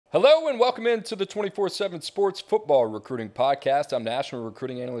Hello and welcome into the 24/7 Sports Football Recruiting Podcast. I'm National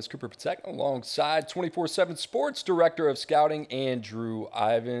Recruiting Analyst Cooper Petagna alongside 24/7 Sports Director of Scouting Andrew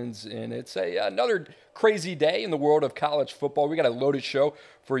Ivins. And it's another crazy day in the world of college football. We got a loaded show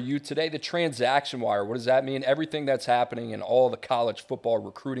for you today. The transaction wire. What does that mean? Everything that's happening in all the college football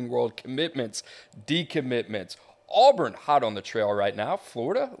recruiting world. Commitments, decommitments. Auburn hot on the trail right now.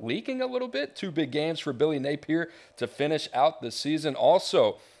 Florida leaking a little bit. Two big games for Billy Napier to finish out the season.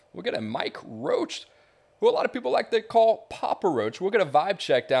 Also, we'll get a Mike Roach, who a lot of people like to call Papa Roach. We'll get a vibe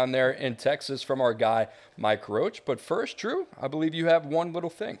check down there in Texas from our guy, Mike Roach. But first, Drew, I believe you have one little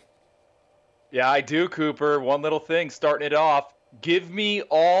thing. Yeah, I do, Cooper. One little thing, starting it off. Give me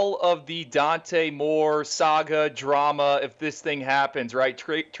all of the Dante Moore saga drama if this thing happens, right?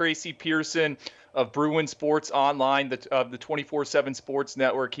 Tracy Pearson of Bruin Sports Online, of the 24/7 Sports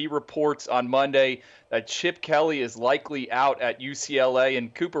Network, he reports on Monday that Chip Kelly is likely out at UCLA.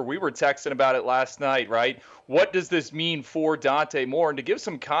 And Cooper, we were texting about it last night, right? What does this mean for Dante Moore? And to give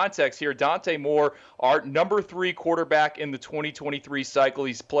some context here, Dante Moore, our number 3 quarterback in the 2023 cycle.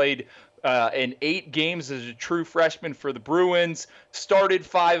 He's played in 8 games as a true freshman for the Bruins, started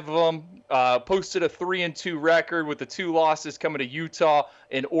 5 of them, posted a 3-2 record with the 2 losses coming to Utah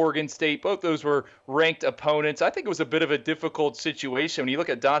and Oregon State. Both those were ranked opponents. I think it was a bit of a difficult situation. When you look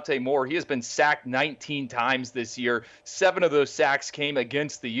at Dante Moore, he has been sacked 19 times this year. 7 of those sacks came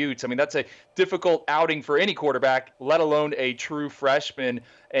against the Utes. I mean, that's a difficult outing for any quarterback, let alone a true freshman.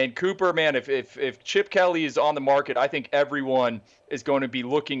 And Cooper, man, if Chip Kelly is on the market, I think everyone is going to be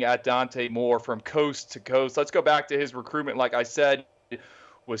looking at Dante Moore from coast to coast. Let's go back to his recruitment. Like I said,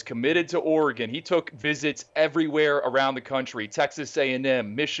 was committed to Oregon. He took visits everywhere around the country: Texas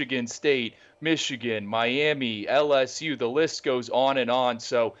A&M, Michigan State, Michigan, Miami, LSU. The list goes on and on.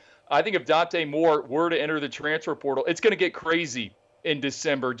 So I think if Dante Moore were to enter the transfer portal, it's going to get crazy in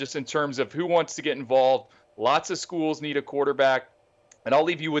December just in terms of who wants to get involved. Lots of schools need a quarterback. And I'll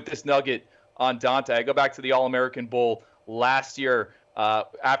leave you with this nugget on Dante. I go back to the All-American Bowl last year.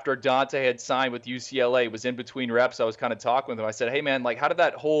 After Dante had signed with UCLA, was in between reps, I was kind of talking with him. I said, hey, man, like, how did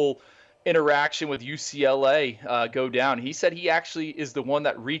that whole interaction with UCLA go down? He said he actually is the one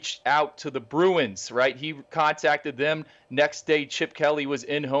that reached out to the Bruins, right? He contacted them. Next day, Chip Kelly was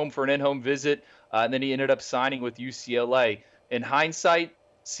in-home for an in-home visit, and then he ended up signing with UCLA. In hindsight,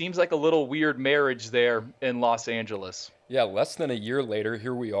 seems like a little weird marriage there in Los Angeles. Yeah, less than a year later,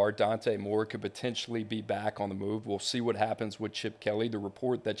 here we are. Dante Moore could potentially be back on the move. We'll see what happens with Chip Kelly. The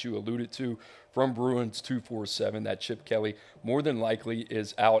report that you alluded to from Bruins 247, that Chip Kelly more than likely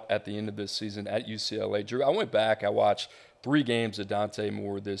is out at the end of this season at UCLA. Drew, I went back, I watched 3 games of Dante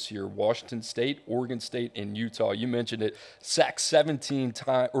Moore this year: Washington State, Oregon State, and Utah. You mentioned it, sacked 7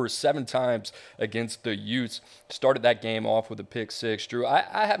 times against the Utes. Started that game off with a pick 6. Drew,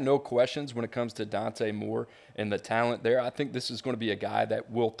 I have no questions when it comes to Dante Moore and the talent there. I think this is going to be a guy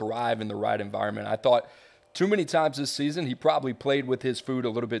that will thrive in the right environment. I thought too many times this season, he probably played with his food a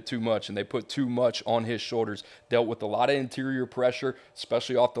little bit too much, and they put too much on his shoulders. Dealt with a lot of interior pressure,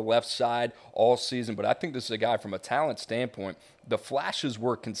 especially off the left side all season. But I think this is a guy from a talent standpoint. The flashes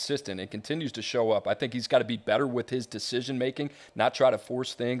were consistent and continues to show up. I think he's got to be better with his decision-making, not try to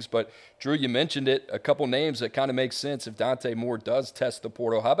force things. But, Drew, you mentioned it, a couple names that kind of make sense if Dante Moore does test the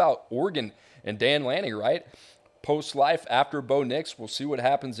portal. How about Oregon and Dan Lanning, right? Post-life after Bo Nix, we'll see what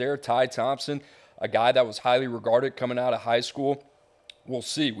happens there. Ty Thompson, a guy that was highly regarded coming out of high school. We'll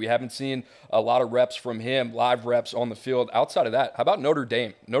see. We haven't seen a lot of reps from him, live reps on the field. Outside of that, how about Notre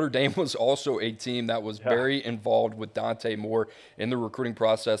Dame? Notre Dame was also a team that was very involved with Dante Moore in the recruiting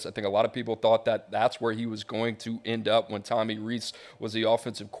process. I think a lot of people thought that that's where he was going to end up when Tommy Rees was the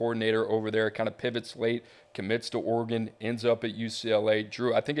offensive coordinator over there. Kind of pivots late, commits to Oregon, ends up at UCLA.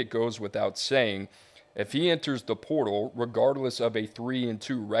 Drew, I think it goes without saying, if he enters the portal, regardless of a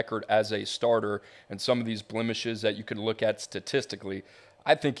 3-2 record as a starter and some of these blemishes that you could look at statistically,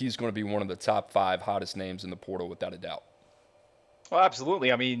 I think he's going to be one of the top 5 hottest names in the portal without a doubt. Well,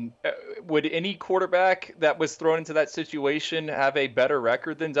 absolutely. I mean, would any quarterback that was thrown into that situation have a better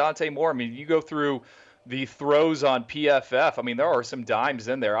record than Dante Moore? I mean, you go through the throws on PFF. I mean, there are some dimes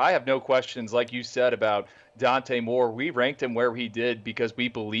in there. I have no questions, like you said, about Dante Moore. We ranked him where he did because we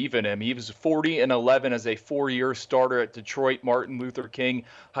believe in him. He was 40-11 as a 4-year starter at Detroit Martin Luther King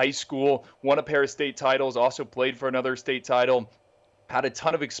High School, won a pair of state titles, also played for another state title. had a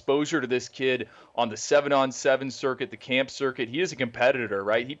ton of exposure to this kid on the 7-on-7 circuit, the camp circuit. He is a competitor,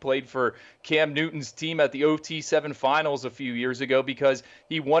 right? He played for Cam Newton's team at the OT7 finals a few years ago because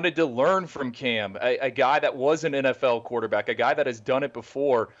he wanted to learn from Cam, a guy that was an NFL quarterback, a guy that has done it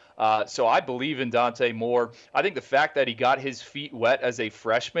before. So I believe in Dante Moore. I think the fact that he got his feet wet as a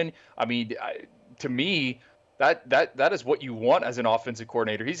freshman, I mean, to me, that is what you want as an offensive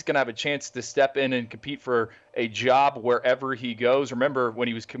coordinator. He's going to have a chance to step in and compete for a job wherever he goes. Remember, when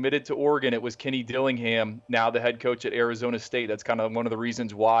he was committed to Oregon, it was Kenny Dillingham, now the head coach at Arizona State. That's kind of one of the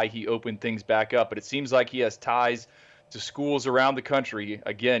reasons why he opened things back up. But it seems like he has ties to schools around the country.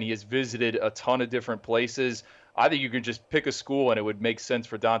 Again, he has visited a ton of different places. I think you can just pick a school, and it would make sense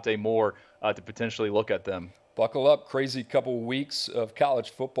for Dante Moore to potentially look at them. Buckle up. Crazy couple of weeks of college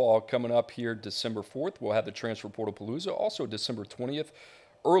football coming up here December 4th. We'll have the Transfer Portal Palooza. Also December 20th,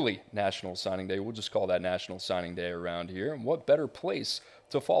 early National Signing Day. We'll just call that National Signing Day around here. And what better place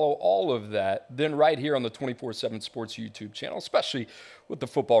to follow all of that than right here on the 24/7 Sports YouTube channel, especially with the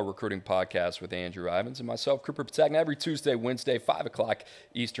Football Recruiting Podcast with Andrew Ivins and myself, Cooper Petagna, every Tuesday, Wednesday, 5 o'clock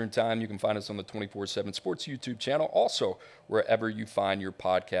Eastern Time. You can find us on the 24/7 Sports YouTube channel, also wherever you find your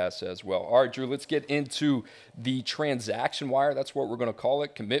podcasts as well. All right, Drew, let's get into the transaction wire. That's what we're going to call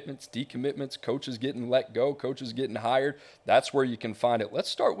it. Commitments, decommitments, coaches getting let go, coaches getting hired. That's where you can find it. Let's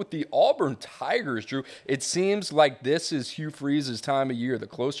start with the Auburn Tigers, Drew. It seems like this is Hugh Freeze's time of year. The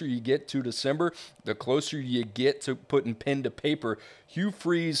closer you get to December, the closer you get to putting pen to paper. Hugh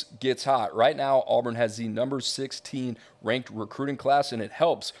Freeze gets hot. Right now, Auburn has the number 16 ranked recruiting class, and it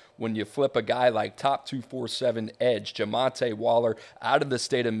helps when you flip a guy like top 247 edge Jamonte Waller out of the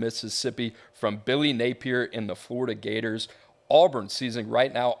state of Mississippi from Billy Napier in the Florida Gators. Auburn seizing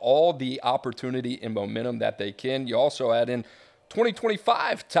right now all the opportunity and momentum that they can. You also add in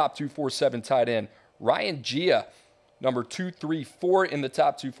 2025 top 247 tight end Ryan Gia, number 234 in the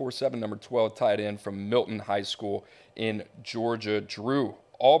top 247, number 12 tight end from Milton High School in Georgia. Drew,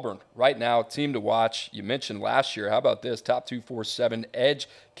 Auburn right now, team to watch. You mentioned last year. How about this? Top 247 edge,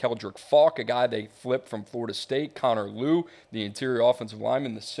 Keldrick Falk, a guy they flipped from Florida State. Connor Liu, the interior offensive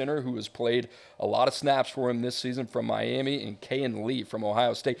lineman, the center, who has played a lot of snaps for him this season from Miami. And Kayan Lee from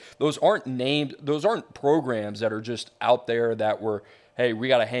Ohio State. Those aren't programs that are just out there that were, hey, we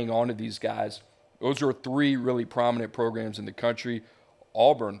got to hang on to these guys. Those are three really prominent programs in the country.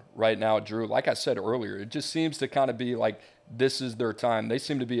 Auburn right now, Drew, like I said earlier, it just seems to kind of be like this is their time. They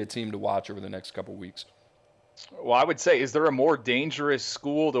seem to be a team to watch over the next couple weeks. Well, I would say, is there a more dangerous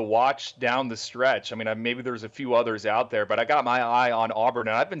school to watch down the stretch? I mean, maybe there's a few others out there, but I got my eye on Auburn,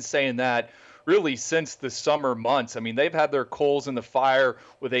 and I've been saying that really since the summer months. I mean, they've had their coals in the fire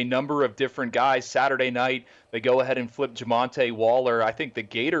with a number of different guys. Saturday night, they go ahead and flip Jamonte Waller. I think the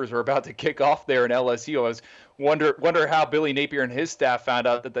Gators are about to kick off there in LSU. I was wonder how Billy Napier and his staff found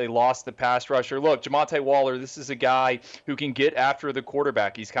out that they lost the pass rusher. Look, Jamonte Waller, this is a guy who can get after the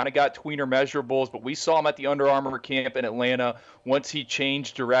quarterback. He's kind of got tweener measurables, but we saw him at the Under Armour camp in Atlanta. Once he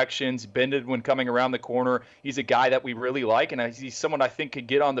changed directions, bended when coming around the corner, he's a guy that we really like, and he's someone I think could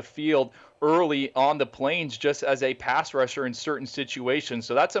get on the field early on the plains just as a pass rusher in certain situations.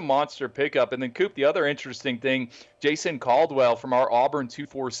 So that's a monster pickup. And then, Coop, the other interesting thing, Jason Caldwell from our Auburn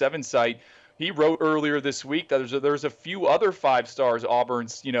 247 site, he wrote earlier this week that there's a few other 5 stars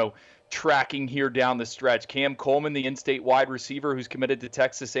Auburn's, tracking here down the stretch. Cam Coleman, the in-state wide receiver who's committed to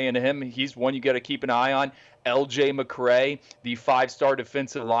Texas A&M, he's one you got to keep an eye on. LJ McCray, the 5-star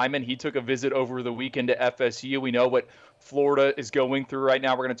defensive lineman, he took a visit over the weekend to FSU. We know what Florida is going through right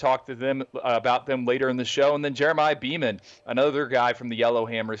now. We're going to talk to them about them later in the show. And then Jeremiah Beeman, another guy from the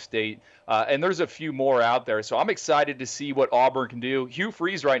Yellowhammer State. And there's a few more out there. So I'm excited to see what Auburn can do. Hugh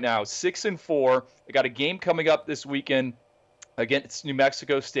Freeze right now, 6-4. They got a game coming up this weekend against New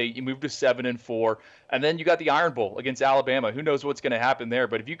Mexico State. You move to 7-4. And then you got the Iron Bowl against Alabama. Who knows what's going to happen there?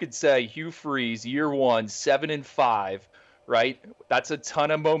 But if you could say Hugh Freeze, year one, 7-5, right? That's a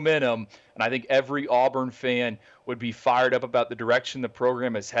ton of momentum. And I think every Auburn fan would be fired up about the direction the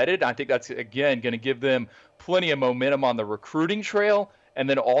program is headed. I think that's, again, going to give them plenty of momentum on the recruiting trail and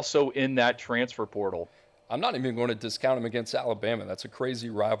then also in that transfer portal. I'm not even going to discount them against Alabama. That's a crazy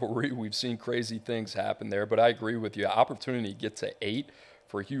rivalry. We've seen crazy things happen there, but I agree with you. Opportunity to get to 8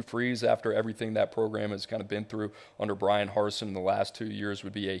 for Hugh Freeze after everything that program has kind of been through under Brian Harsin in the last 2 years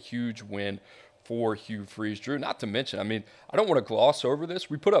would be a huge win for Hugh Freeze. Drew, not to mention, I mean, I don't want to gloss over this.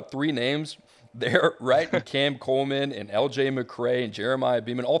 We put up 3 names there, right? And Cam Coleman and LJ McCray and Jeremiah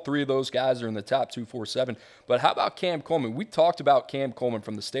Beeman. All 3 of those guys are in the top 247. But how about Cam Coleman? We talked about Cam Coleman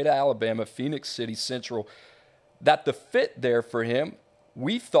from the state of Alabama, Phoenix City Central, that the fit there for him,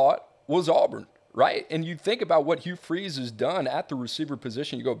 we thought was Auburn. Right, and you think about what Hugh Freeze has done at the receiver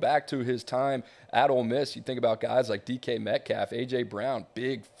position. You go back to his time at Ole Miss. You think about guys like DK Metcalf, A.J. Brown,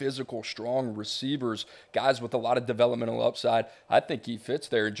 big, physical, strong receivers, guys with a lot of developmental upside. I think he fits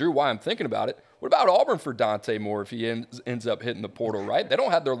there. And Drew, why I'm thinking about it, what about Auburn for Dante Moore if he ends up hitting the portal, right? They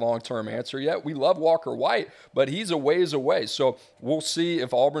don't have their long-term answer yet. We love Walker White, but he's a ways away. So we'll see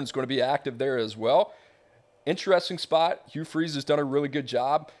if Auburn's going to be active there as well. Interesting spot. Hugh Freeze has done a really good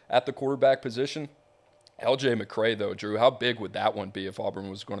job at the quarterback position. LJ McCray, though, Drew, how big would that one be if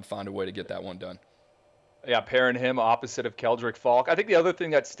Auburn was going to find a way to get that one done? Yeah, pairing him opposite of Keldrick Falk. I think the other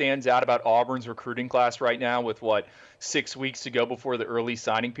thing that stands out about Auburn's recruiting class right now with 6 weeks to go before the early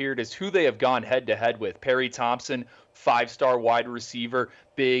signing period is who they have gone head-to-head with. Perry Thompson, 5-star wide receiver,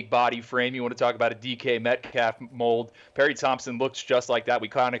 big body frame. You want to talk about a DK Metcalf mold. Perry Thompson looks just like that. We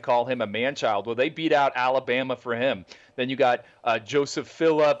kind of call him a man-child. Well, they beat out Alabama for him. Then you got Joseph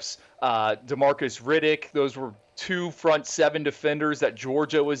Phillips, DeMarcus Riddick. Those were 2 front 7 defenders that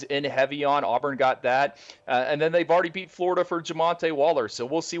Georgia was in heavy on. Auburn got that. And then they've already beat Florida for Jamonte Waller. So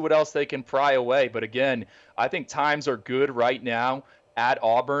we'll see what else they can pry away. But again, I think times are good right now at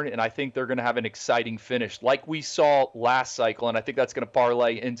Auburn, and I think they're going to have an exciting finish like we saw last cycle, and I think that's going to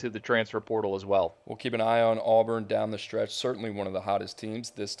parlay into the transfer portal as well. We'll keep an eye on Auburn down the stretch. Certainly one of the hottest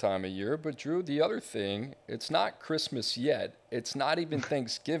teams this time of year. But, Drew, the other thing, it's not Christmas yet. It's not even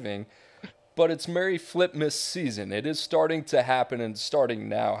Thanksgiving. But it's Merry Flipmas season. It is starting to happen and starting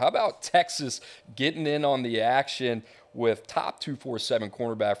now. How about Texas getting in on the action with top 247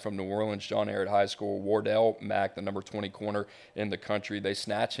 cornerback from New Orleans, John Ehret High School, Wardell Mack, the number 20 corner in the country. They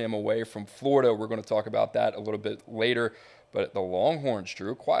snatch him away from Florida. We're going to talk about that a little bit later. But the Longhorns,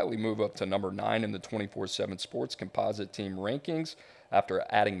 Drew, quietly move up to number 9 in the 24/7 Sports Composite Team rankings after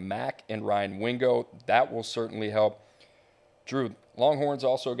adding Mack and Ryan Wingo. That will certainly help. Drew, Longhorns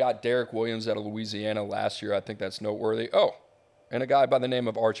also got Derek Williams out of Louisiana last year. I think that's noteworthy. Oh, and a guy by the name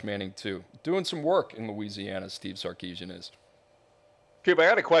of Arch Manning, too. Doing some work in Louisiana, Steve Sarkisian is. Okay, but I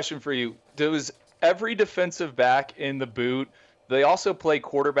got a question for you. Does every defensive back in the boot, they also play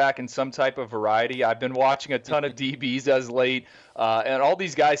quarterback in some type of variety? I've been watching a ton of DBs as late, and all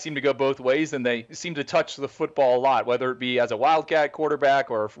these guys seem to go both ways, and they seem to touch the football a lot, whether it be as a wildcat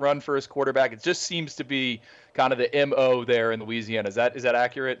quarterback or a run-first quarterback. It just seems to be kind of the MO there in Louisiana. Is that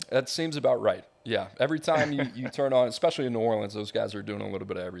accurate? That seems about right. Yeah. Every time you turn on, especially in New Orleans, those guys are doing a little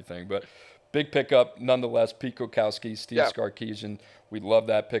bit of everything. But big pickup, nonetheless. Pete Kokowski, Steve Sarkisian. We love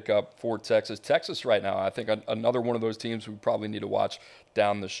that pickup for Texas. Texas right now, I think another one of those teams we probably need to watch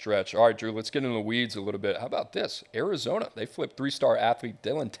down the stretch. All right, Drew, let's get into the weeds a little bit. How about this? Arizona. They flipped 3-star athlete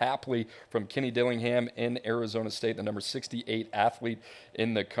Dylan Tapley from Kenny Dillingham in Arizona State, the number 68 athlete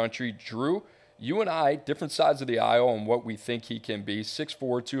in the country. Drew, you and I, different sides of the aisle on what we think he can be.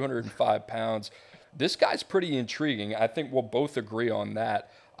 6'4", 205 pounds. This guy's pretty intriguing. I think we'll both agree on that.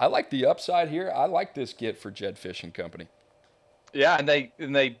 I like the upside here. I like this get for Jed Fish and company. Yeah, and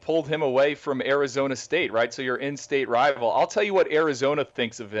they pulled him away from Arizona State, right? So your in-state rival. I'll tell you what Arizona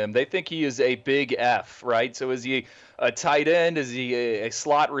thinks of him. They think he is a big F, right? So is he a tight end? Is he a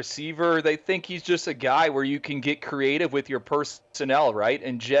slot receiver? They think he's just a guy where you can get creative with your personnel, right?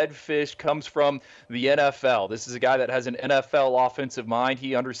 And Jed Fish comes from the NFL. This is a guy that has an NFL offensive mind.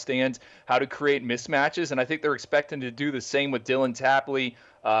 He understands how to create mismatches, and I think they're expecting to do the same with Dylan Tapley.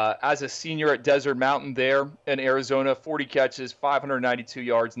 As a senior at Desert Mountain there in Arizona, 40 catches, 592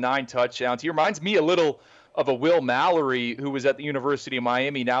 yards, 9 touchdowns. He reminds me a little of a Will Mallory, who was at the University of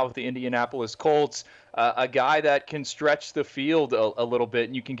Miami, now with the Indianapolis Colts, a guy that can stretch the field a little bit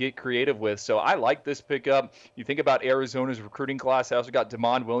and you can get creative with. So I like this pickup. You think about Arizona's recruiting class. I also got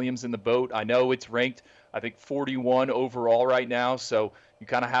Damon Williams in the boat. I know it's ranked, I think, 41 overall right now. So you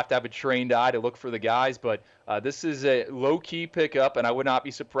kind of have to have a trained eye to look for the guys. But this is a low-key pickup, and I would not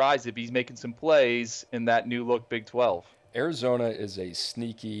be surprised if he's making some plays in that new-look Big 12. Arizona is a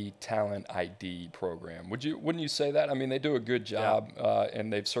sneaky talent ID program. Wouldn't you say that? I mean, they do a good job,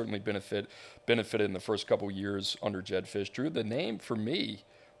 and they've certainly benefited in the first couple years under Jed Fish. Drew, the name for me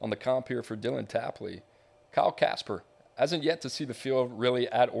on the comp here for Dylan Tapley, Kyle Casper. Hasn't yet to see the field really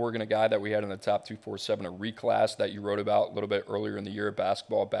at Oregon, a guy that we had in the top 247, a reclass that you wrote about a little bit earlier in the year,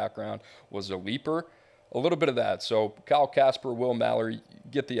 basketball background, was a leaper. A little bit of that. So Kyle Casper, Will Mallory,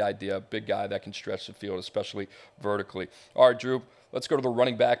 get the idea. Big guy that can stretch the field, especially vertically. All right, Drew, let's go to the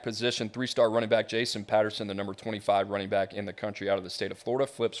running back position. 3-star running back Jason Patterson, the number 25 running back in the country out of the state of Florida,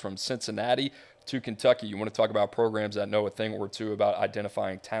 flips from Cincinnati to Kentucky. You want to talk about programs that know a thing or two about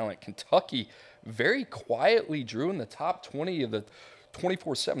identifying talent. Kentucky very quietly, Drew, in the top 20 of the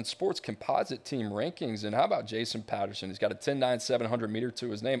 24/7 Sports composite team rankings. And how about Jason Patterson? He's got a 10.9 700-meter to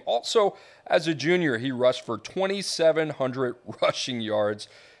his name. Also, as a junior, he rushed for 2,700 rushing yards.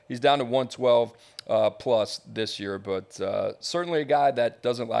 He's down to 112 plus this year, but certainly a guy that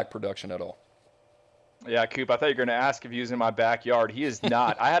doesn't lack production at all. Yeah, Coop, I thought you were going to ask if he was in my backyard. He is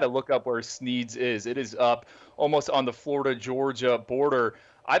not. I had to look up where Sneads is. It is up almost on the Florida-Georgia border.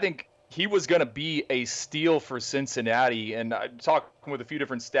 I think he was going to be a steal for Cincinnati, and I talked with a few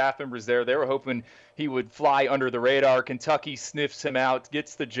different staff members there. They were hoping he would fly under the radar. Kentucky sniffs him out,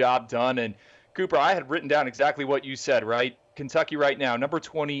 gets the job done, and Cooper, I had written down exactly what you said, right? Kentucky right now, number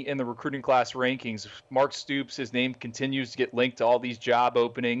 20 in the recruiting class rankings. Mark Stoops, his name continues to get linked to all these job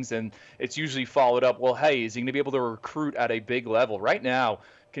openings, and it's usually followed up, well, hey, is he going to be able to recruit at a big level? Right now,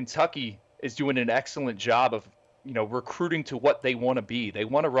 Kentucky is doing an excellent job of recruiting to what they want to be. They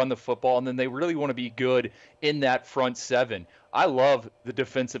want to run the football, and then they really want to be good in that front seven. I love the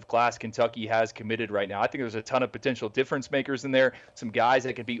defensive class Kentucky has committed right now. I think there's a ton of potential difference makers in there, some guys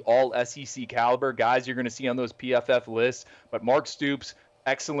that could be all SEC caliber, guys you're going to see on those PFF lists. But Mark Stoops,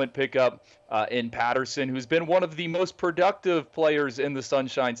 excellent pickup in Patterson, who's been one of the most productive players in the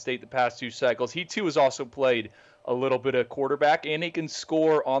Sunshine State the past 2 cycles. He, too, has also played a little bit of quarterback, and he can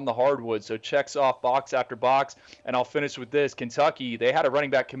score on the hardwood. So checks off box after box. And I'll finish with this. Kentucky, they had a running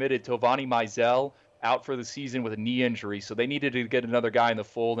back committed, Tovani Mizell, out for the season with a knee injury. So they needed to get another guy in the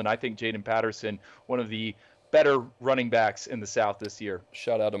fold, and I think Jaden Patterson, one of the better running backs in the South this year.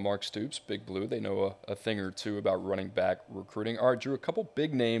 Shout out to Mark Stoops, Big Blue. They know a thing or two about running back recruiting. All right, Drew, a couple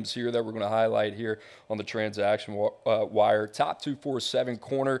big names here that we're going to highlight here on the transaction wire. Top 247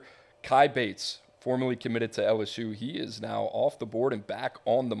 corner, Kai Bates, formerly committed to LSU. He is now off the board and back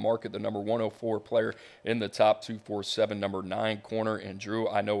on the market, the number 104 player in the top 247, number 9 corner. And Drew,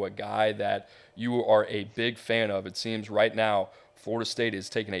 I know a guy that you are a big fan of. It seems right now Florida State is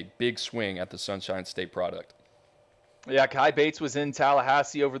taking a big swing at the Sunshine State product. Yeah, Kai Bates was in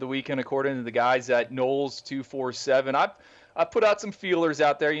Tallahassee over the weekend, according to the guys at Knowles 247. I've put out some feelers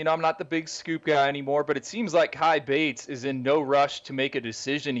out there. I'm not the big scoop guy anymore, but it seems like Kai Bates is in no rush to make a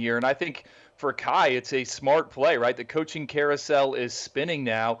decision here. And I think for Kai, it's a smart play, right? The coaching carousel is spinning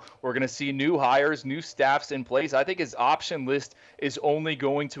now. We're going to see new hires, new staffs in place. I think his option list is only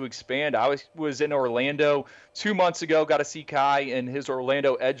going to expand. I was in Orlando 2 months ago, got to see Kai and his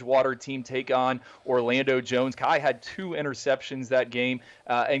Orlando Edgewater team take on Orlando Jones. Kai had 2 interceptions that game.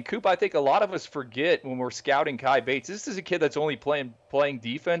 And Coop, I think a lot of us forget when we're scouting Kai Bates, this is a kid that's only playing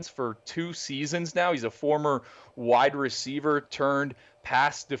defense for 2 seasons now. He's a former wide receiver turned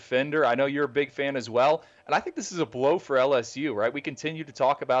pass defender. I know you're a big fan as well. And I think this is a blow for LSU, right? We continue to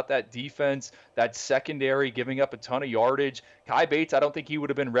talk about that defense, that secondary, giving up a ton of yardage. Kai Bates, I don't think he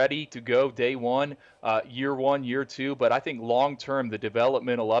would have been ready to go day one, year 2. But I think long-term, the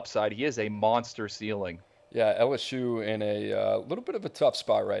developmental upside, he is a monster ceiling. Yeah, LSU in a little bit of a tough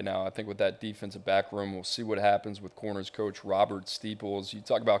spot right now. I think with that defensive back room, we'll see what happens with corners coach Robert Steeples. You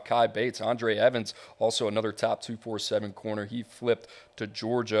talk about Kai Bates, Andre Evans, also another top 247 corner. He flipped to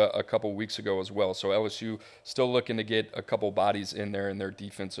Georgia a couple weeks ago as well. So LSU still looking to get a couple bodies in there in their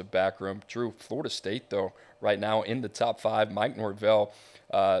defensive back room. Drew, Florida State, though, right now in the top 5, Mike Norvell,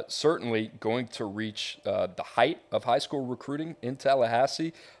 certainly going to reach the height of high school recruiting in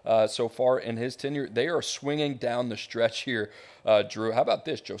Tallahassee so far in his tenure. They are swinging down the stretch here, Drew. How about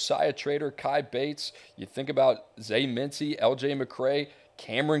this? Josiah Trader, Kai Bates. You think about Zay Mincy, L.J. McCray,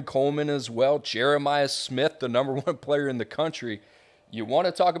 Cameron Coleman as well, Jeremiah Smith, the number 1 player in the country. You want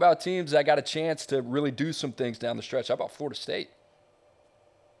to talk about teams that got a chance to really do some things down the stretch. How about Florida State?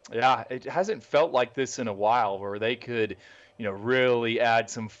 Yeah, it hasn't felt like this in a while where they could really add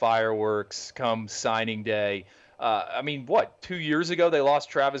some fireworks come signing day. 2 years ago they lost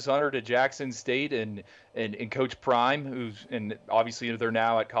Travis Hunter to Jackson State and Coach Prime, and obviously they're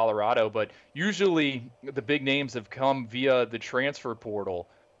now at Colorado. But usually the big names have come via the transfer portal.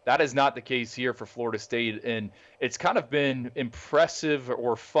 That is not the case here for Florida State, and it's kind of been impressive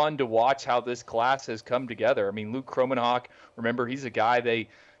or fun to watch how this class has come together. Luke Kromenhoek, remember, he's a guy they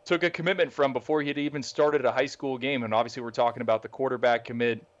took a commitment from before he had even started a high school game. And obviously we're talking about the quarterback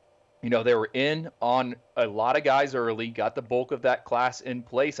commit. They were in on a lot of guys early, got the bulk of that class in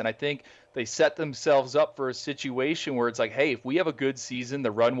place. And I think they set themselves up for a situation where it's like, hey, if we have a good season,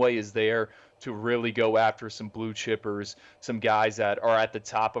 the runway is there to really go after some blue chippers, some guys that are at the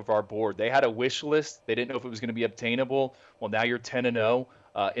top of our board. They had a wish list. They didn't know if it was going to be obtainable. Well, now you're 10-0.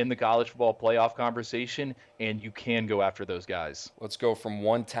 In the college football playoff conversation, and you can go after those guys. Let's go from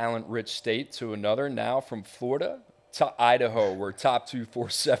one talent-rich state to another. Now from Florida, to Idaho, where top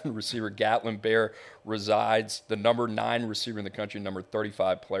 247 receiver Gatlin Bear resides, the number 9 receiver in the country, number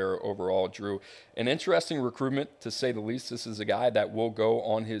 35 player overall. Drew, an interesting recruitment to say the least. This is a guy that will go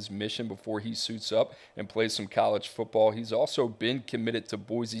on his mission before he suits up and plays some college football. He's also been committed to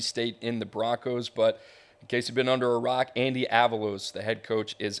Boise State in the Broncos, but in case you've been under a rock, Andy Avalos, the head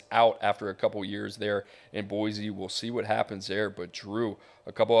coach, is out after a couple years there in Boise. We'll see what happens there. But Drew,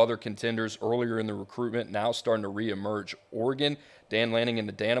 a couple other contenders earlier in the recruitment now starting to reemerge. Oregon, Dan Lanning and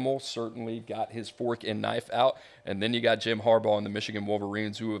the Danimal certainly got his fork and knife out. And then you got Jim Harbaugh and the Michigan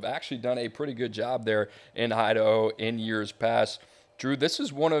Wolverines, who have actually done a pretty good job there in Idaho in years past. Drew, this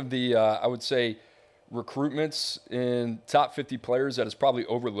is one of the, I would say, recruitments in top 50 players that is probably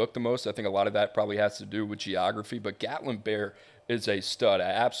overlooked the most. I think a lot of that probably has to do with geography, but Gatlin Bear is a stud. I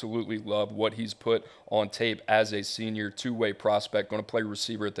absolutely love what he's put on tape as a senior two-way prospect, going to play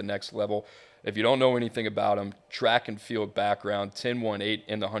receiver at the next level. If you don't know anything about him, track and field background, 10.18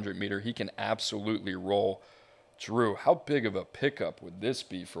 in the 100-meter. He can absolutely roll. Drew, how big of a pickup would this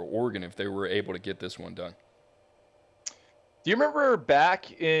be for Oregon if they were able to get this one done? Do you remember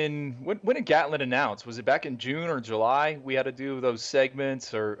back in when did Gatlin announce? Was it back in June or July? We had to do those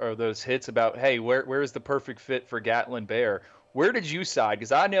segments or those hits about, hey, where is the perfect fit for Gatlin Bear? Where did you side?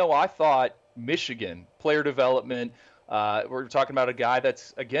 Because I thought Michigan player development. We're talking about a guy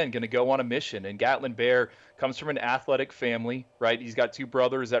that's again going to go on a mission. And Gatlin Bear comes from an athletic family, right? He's got two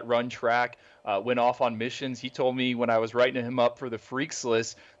brothers that run track. Went off on missions. He told me when I was writing him up for the Freaks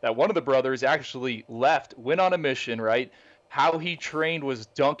list that one of the brothers actually left, went on a mission, right? How he trained was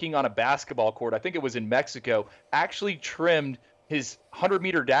dunking on a basketball court. I think it was in Mexico. Actually trimmed his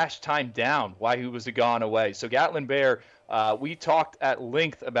 100-meter dash time down while he was gone away. So Gatlin Bear, we talked at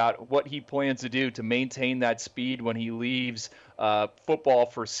length about what he plans to do to maintain that speed when he leaves football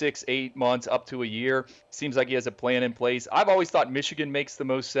for 6-8 months up to a year. Seems like he has a plan in place. I've always thought Michigan makes the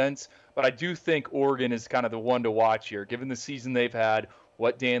most sense, but I do think Oregon is kind of the one to watch here, given the season they've had,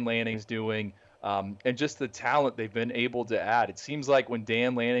 what Dan Lanning's doing. And just the talent they've been able to add. It seems like when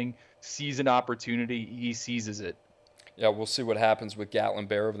Dan Lanning sees an opportunity, he seizes it. Yeah, we'll see what happens with Gatlin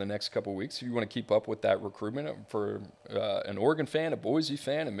Bear over the next couple of weeks. If you want to keep up with that recruitment for an Oregon fan, a Boise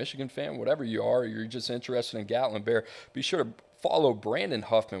fan, a Michigan fan, whatever you are, you're just interested in Gatlin Bear, be sure to follow Brandon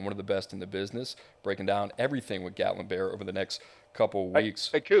Huffman, one of the best in the business, breaking down everything with Gatlin Bear over the next couple of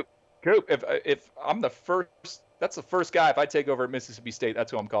weeks. Hey, Coop, if I'm the first, that's the first guy, if I take over at Mississippi State,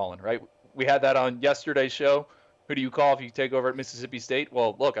 that's who I'm calling, right? We had that on yesterday's show. Who do you call if you take over at Mississippi State?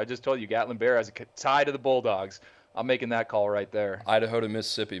 Well, look, I just told you Gatlin Bear has a tie to the Bulldogs. I'm making that call right there. Idaho to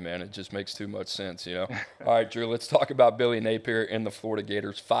Mississippi, man. It just makes too much sense, you know. All right, Drew, let's talk about Billy Napier and the Florida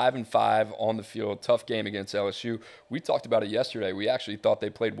Gators. 5-5 on the field. Tough game against LSU. We talked about it yesterday. We actually thought they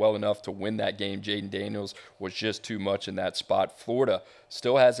played well enough to win that game. Jaden Daniels was just too much in that spot. Florida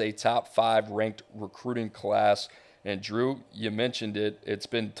still has a top 5 ranked recruiting class. And, Drew, you mentioned it. It's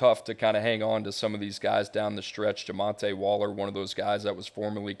been tough to kind of hang on to some of these guys down the stretch. Jamonte Waller, one of those guys that was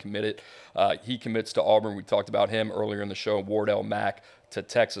formerly committed. He commits to Auburn. We talked about him earlier in the show. Wardell Mack to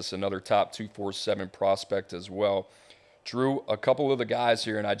Texas, another top 247 prospect as well. Drew, a couple of the guys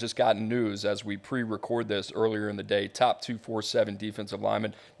here, and I just got news as we pre-record this earlier in the day. Top 247 defensive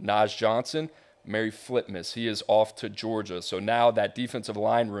lineman Naj Johnson, Mary Flipmas. He is off to Georgia. So now that defensive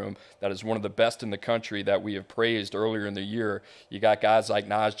line room that is one of the best in the country that we have praised earlier in the year, you got guys like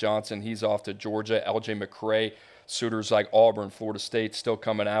Naj Johnson. He's off to Georgia. LJ McCray, suitors like Auburn, Florida State still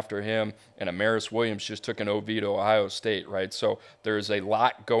coming after him. And Amaris Williams just took an OV to Ohio State, right? So there's a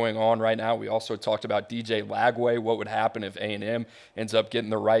lot going on right now. We also talked about DJ Lagway, what would happen if A&M ends up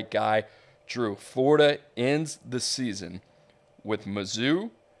getting the right guy. Drew, Florida ends the season with Mizzou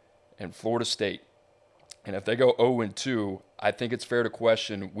and Florida State. And if they go 0-2, I think it's fair to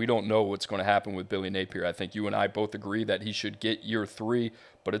question, we don't know what's going to happen with Billy Napier. I think you and I both agree that he should get year 3,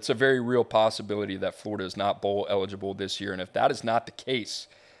 but it's a very real possibility that Florida is not bowl eligible this year. And if that is not the case,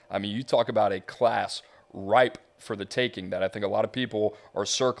 I mean, you talk about a class ripe for the taking that I think a lot of people are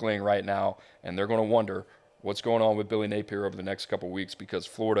circling right now, and they're going to wonder what's going on with Billy Napier over the next couple of weeks, because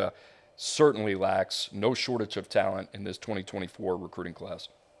Florida certainly lacks no shortage of talent in this 2024 recruiting class.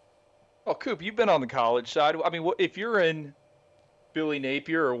 Well, Coop, you've been on the college side. I mean, if you're in Billy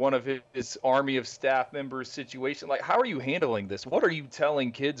Napier or one of his army of staff members situation, like, how are you handling this? What are you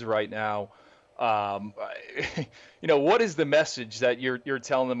telling kids right now? What is the message that you're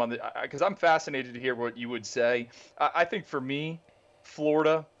telling them on the? Because I'm fascinated to hear what you would say. I think for me,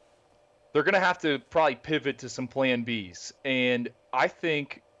 Florida, they're going to have to probably pivot to some plan Bs. And I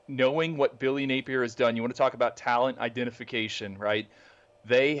think knowing what Billy Napier has done, you want to talk about talent identification, right?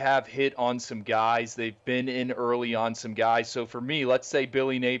 they have hit on some guys. They've been in early on some guys. So for me, let's say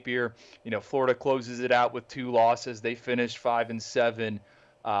Billy Napier, Florida closes it out with 2 losses. They finished 5-7.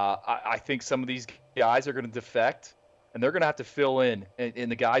 I think some of these guys are going to defect, and they're going to have to fill in.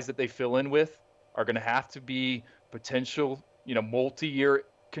 And the guys that they fill in with are going to have to be potential, multi-year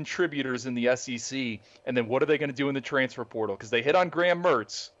contributors in the SEC. And then what are they going to do in the transfer portal? Because they hit on Graham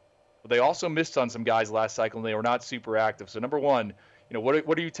Mertz, but they also missed on some guys last cycle, and they were not super active. So number one,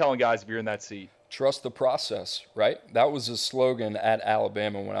 what are you telling guys if you're in that seat? Trust the process, right? That was a slogan at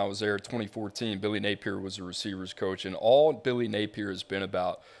Alabama when I was there in 2014. Billy Napier was the receivers coach, and all Billy Napier has been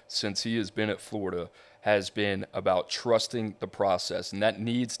about since he has been at Florida has been about trusting the process, and that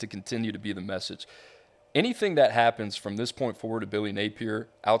needs to continue to be the message. Anything that happens from this point forward to Billy Napier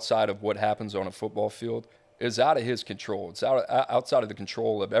outside of what happens on a football field is out of his control. It's outside of the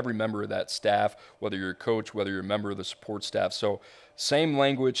control of every member of that staff, whether you're a coach, whether you're a member of the support staff. So same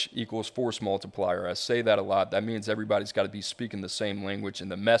language equals force multiplier. I say that a lot. That means everybody's got to be speaking the same language, and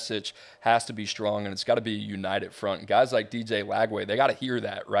the message has to be strong, and it's got to be a united front. And guys like DJ Lagway, they got to hear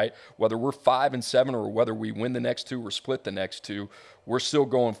that, right? Whether we're 5-7 or whether we win the next 2 or split the next 2, we're still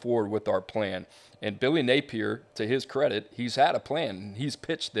going forward with our plan. And Billy Napier, to his credit, he's had a plan. He's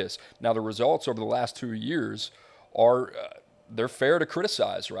pitched this. Now, the results over the last 2 years are they're fair to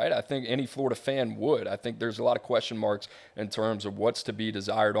criticize, right? I think any Florida fan would. I think there's a lot of question marks in terms of what's to be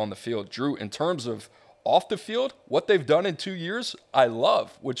desired on the field. Drew, in terms of off the field, what they've done in 2 years, I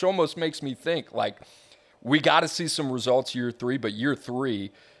love, which almost makes me think, like, we got to see some results year 3, but year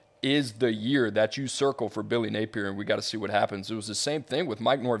 3 is the year that you circle for Billy Napier, and we got to see what happens. It was the same thing with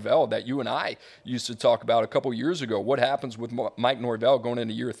Mike Norvell that you and I used to talk about a couple years ago. What happens with Mike Norvell going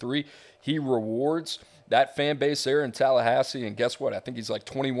into year 3? He rewards that fan base there in Tallahassee, and guess what? I think he's like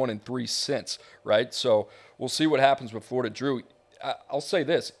 21-3 since, right? So we'll see what happens with Florida. Drew, I'll say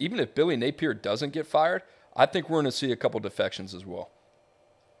this. Even if Billy Napier doesn't get fired, I think we're going to see a couple defections as well.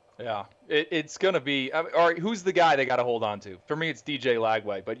 Yeah, it's going to be. All right, who's the guy they got to hold on to? For me, it's DJ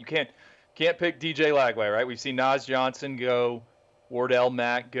Lagway, but you can't pick DJ Lagway, right? We've seen Nas Johnson go, Wardell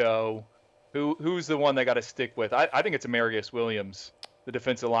Mack go. Who's the one they got to stick with? I think it's Amarius Williams, the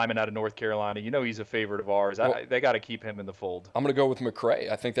defensive lineman out of North Carolina. He's a favorite of ours. They got to keep him in the fold. I'm going to go with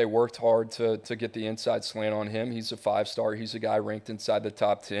McCray. I think they worked hard to get the inside slant on him. He's a 5-star. He's a guy ranked inside the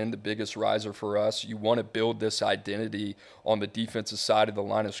top 10, the biggest riser for us. You want to build this identity on the defensive side of the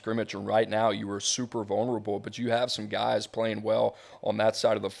line of scrimmage, and right now you are super vulnerable, but you have some guys playing well on that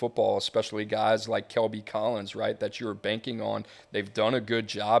side of the football, especially guys like Kelby Collins, right, that you're banking on. They've done a good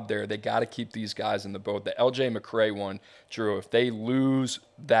job there. They got to keep these guys in the boat. The LJ McCray one, Drew, if they lose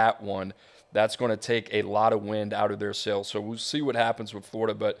that one, that's going to take a lot of wind out of their sails. So we'll see what happens with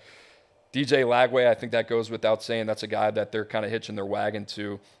Florida. But DJ Lagway, I think that goes without saying. That's a guy that they're kind of hitching their wagon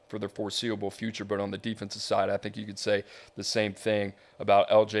to for the foreseeable future. But on the defensive side, I think you could say the same thing about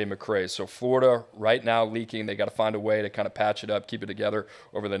LJ McCray. So Florida right now leaking. They got to find a way to kind of patch it up, keep it together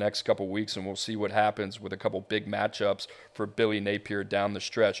over the next couple weeks, and we'll see what happens with a couple big matchups for Billy Napier down the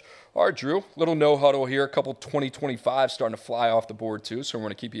stretch. All right, Drew, little no huddle here. A couple 2025 starting to fly off the board too, so we're going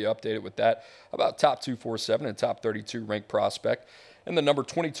to keep you updated with that. About top 247 and top 32 ranked prospect. And the number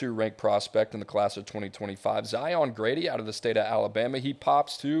 22 ranked prospect in the class of 2025, Zion Grady out of the state of Alabama. He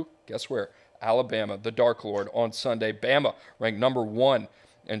pops to, guess where? Alabama, the Dark Lord, on Sunday. Bama ranked number 1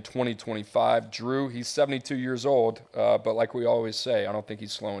 in 2025. Drew, he's 72 years old, but like we always say, I don't think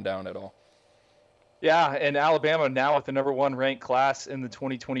he's slowing down at all. Yeah, and Alabama now with the number 1 ranked class in the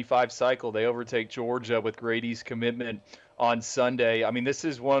 2025 cycle. They overtake Georgia with Grady's commitment on Sunday. I mean, this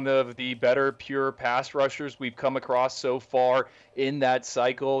is one of the better pure pass rushers we've come across so far in that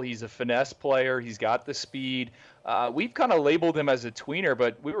cycle. He's a finesse player. He's got the speed. We've kind of labeled him as a tweener,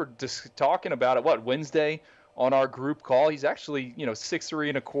 but we were just talking about it, Wednesday on our group call. He's actually,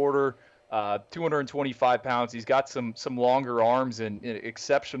 6'3 1/4", 225 pounds. He's got some longer arms and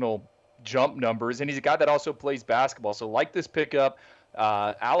exceptional jump numbers, and he's a guy that also plays basketball. So like this pickup,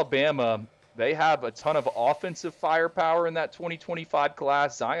 Alabama, they have a ton of offensive firepower in that 2025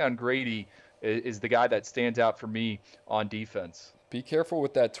 class. Zion Grady is the guy that stands out for me on defense. Be careful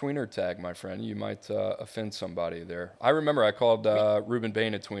with that tweener tag, my friend. You might offend somebody there. I remember I called Ruben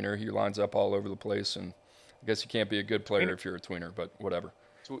Bain a tweener. He lines up all over the place, and I guess you can't be a good player if you're a tweener, but whatever.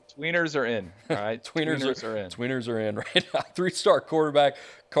 Tweeners are in, all right? Tweeners are in. Tweeners are in right now. 3-star quarterback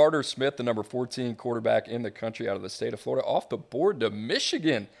Carter Smith, the number 14 quarterback in the country out of the state of Florida, off the board to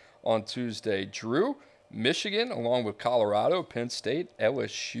Michigan on Tuesday. Drew, Michigan, along with Colorado, Penn State,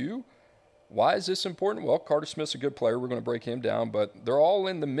 LSU, Why is this important? Well, Carter Smith's a good player. We're going to break him down, but they're all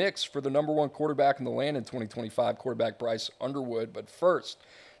in the mix for the number one quarterback in the land in 2025, quarterback Bryce Underwood. But first,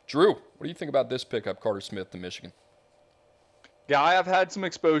 Drew, what do you think about this pickup, Carter Smith to Michigan? Yeah, I have had some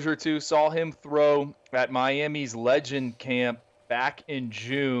exposure to. Saw him throw at Miami's Legend Camp back in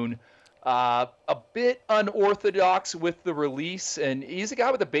June. A bit unorthodox with the release, and he's a guy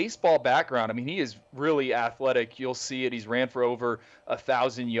with a baseball background. I mean, he is really athletic. You'll see it. He's ran for over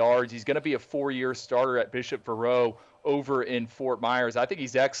 1,000 yards. He's going to be a 4-year starter at Bishop Verot over in Fort Myers. I think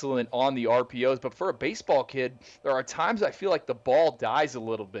he's excellent on the RPOs, but for a baseball kid, there are times I feel like the ball dies a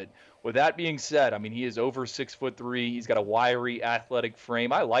little bit. With that being said, I mean, he is over 6'3". He's got a wiry, athletic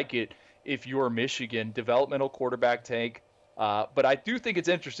frame. I like it if you're Michigan. Developmental quarterback tank. But I do think it's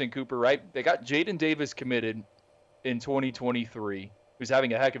interesting, Cooper, right? They got Jaden Davis committed in 2023, who's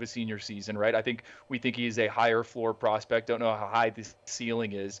having a heck of a senior season, right? We think he's a higher floor prospect. Don't know how high the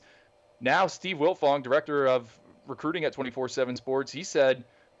ceiling is. Now, Steve Wiltfong, director of recruiting at 24/7 Sports, he said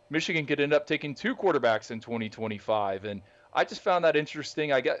Michigan could end up taking 2 quarterbacks in 2025. And I just found that interesting.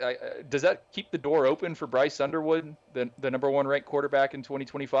 Does that keep the door open for Bryce Underwood, the number 1 ranked quarterback in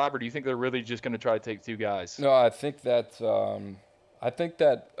 2025, or do you think they're really just going to try to take 2 guys? No, I think that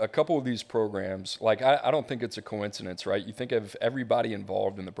a couple of these programs, like I don't think it's a coincidence, right? You think of everybody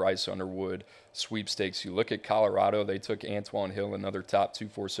involved in the Bryce Underwood sweepstakes. You look at Colorado, they took Antoine Hill, another top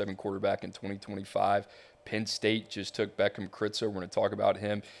 247 quarterback in 2025. Penn State just took Beckham Kritzer. We're going to talk about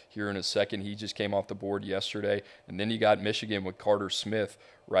him here in a second. He just came off the board yesterday. And then you got Michigan with Carter Smith,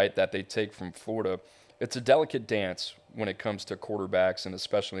 right, that they take from Florida. It's a delicate dance when it comes to quarterbacks, and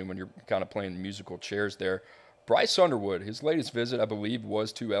especially when you're kind of playing musical chairs there. Bryce Underwood, his latest visit, I believe,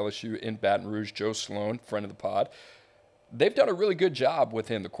 was to LSU in Baton Rouge. Joe Sloan, friend of the pod. They've done a really good job with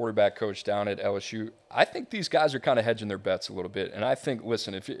him, the quarterback coach down at LSU. I think these guys are kind of hedging their bets a little bit. And I think,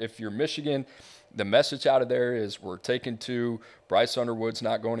 listen, if you're Michigan, the message out of there is we're taking 2. Bryce Underwood's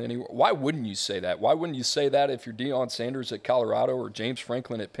not going anywhere. Why wouldn't you say that? Why wouldn't you say that if you're Deion Sanders at Colorado or James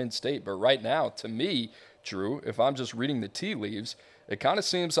Franklin at Penn State? But right now, to me, Drew, if I'm just reading the tea leaves, it kind of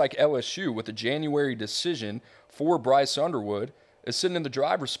seems like LSU, with a January decision for Bryce Underwood, is sitting in the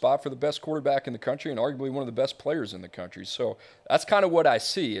driver's spot for the best quarterback in the country and arguably one of the best players in the country. So that's kind of what I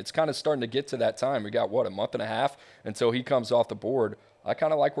see. It's kind of starting to get to that time. We got, a month and a half until he comes off the board. I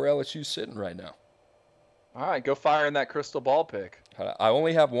kind of like where LSU's sitting right now. All right, go fire in that crystal ball pick. I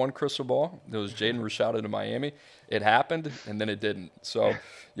only have one crystal ball. It was Jaden Rashada to Miami. It happened, and then it didn't. So,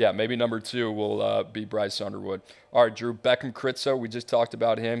 yeah, maybe number 2 will be Bryce Underwood. All right, Drew, Beckham Kritzer, we just talked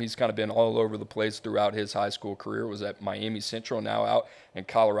about him. He's kind of been all over the place throughout his high school career. Was at Miami Central, now out in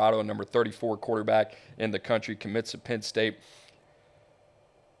Colorado, number 34 quarterback in the country, commits to Penn State.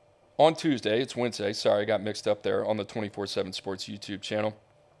 On Tuesday, it's Wednesday, sorry, I got mixed up there, on the 24/7 Sports YouTube channel.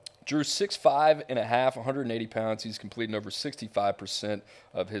 Drew, 6'5 and a half, 180 pounds. He's completing over 65%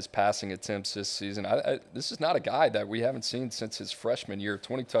 of his passing attempts this season. This is not a guy that we haven't seen since his freshman year.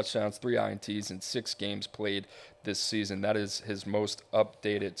 20 touchdowns, 3 INTs, and 6 games played this season. That is his most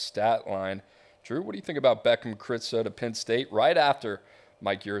updated stat line. Drew, what do you think about Beckham Kritzer to Penn State right after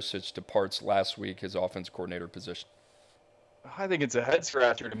Mike Yurcich departs last week, his offense coordinator position? I think it's a head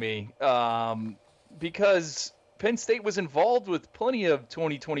scratcher to me because Penn State was involved with plenty of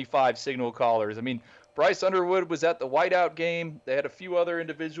 2025 signal callers. I mean, Bryce Underwood was at the whiteout game. They had a few other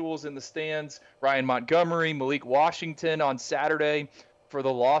individuals in the stands. Ryan Montgomery, Malik Washington on Saturday for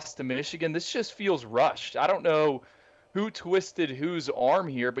the loss to Michigan. This just feels rushed. I don't know who twisted whose arm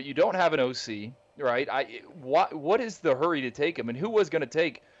here, but you don't have an OC, right? What is the hurry to take him? And who was going to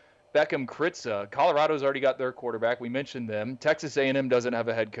take Beckham Kritzer? Colorado's already got their quarterback. We mentioned them. Texas A&M doesn't have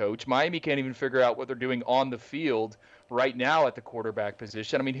a head coach. Miami can't even figure out what they're doing on the field right now at the quarterback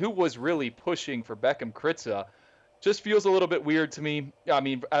position. I mean, who was really pushing for Beckham Kritzer? Just feels a little bit weird to me. I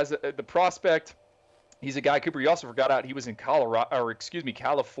mean, as the prospect, he's a guy, Cooper, you also forgot out he was in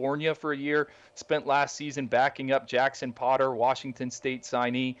California for a year, spent last season backing up Jackson Potter, Washington State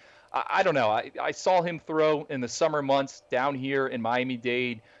signee. I don't know. I saw him throw in the summer months down here in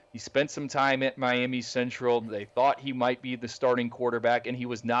Miami-Dade. He spent some time at Miami Central. They thought he might be the starting quarterback, and he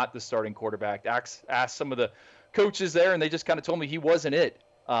was not the starting quarterback. Asked some of the coaches there, and they just kind of told me he wasn't it.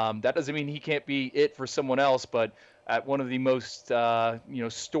 That doesn't mean he can't be it for someone else, but at one of the most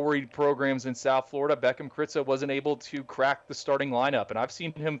storied programs in South Florida, Beckham Kritzer wasn't able to crack the starting lineup. And I've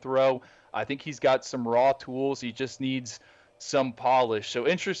seen him throw. I think he's got some raw tools. He just needs some polish. So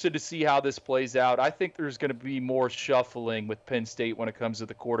interested to see how this plays out. I think there's going to be more shuffling with Penn State when it comes to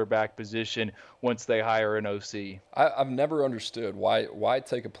the quarterback position once they hire an OC. I've never understood why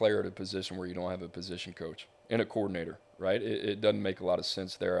take a player at a position where you don't have a position coach. in a coordinator, right? It doesn't make a lot of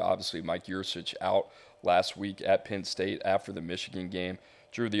sense there. Obviously, Mike Yurcich out last week at Penn State after the Michigan game.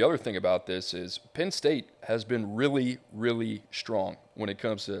 Drew, the other thing about this is Penn State has been really, really strong when it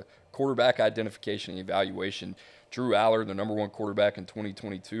comes to quarterback identification and evaluation. Drew Aller, the number one quarterback in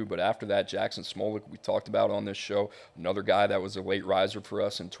 2022, but after that, Jackson Smolik, we talked about on this show, another guy that was a late riser for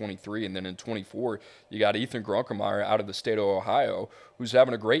us in 23, and then in 24, you got Ethan Grunkemeyer out of the state of Ohio, who's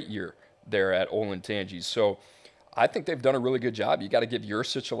having a great year there at Olentangy. So I think they've done a really good job. You got to give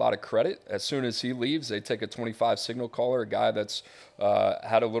Yurcich a lot of credit. As soon as he leaves, they take a 25 signal caller, a guy that's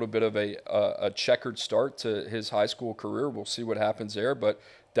had a little bit of a checkered start to his high school career. We'll see what happens there, but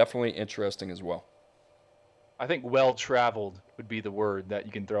definitely interesting as well. I think well-traveled would be the word that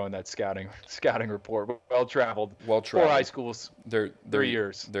you can throw in that scouting report. Well-traveled. Well-traveled. 4 high schools, 3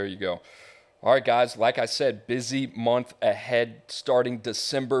 years. There you go. All right, guys, like I said, busy month ahead starting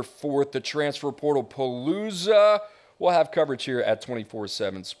December 4th. The transfer portal palooza. We'll have coverage here at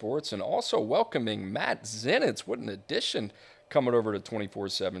 24/7 Sports, and also welcoming Matt Zenitz. What an addition coming over to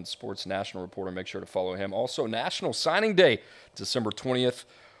 24/7 Sports national reporter. Make sure to follow him. Also, National Signing Day, December 20th.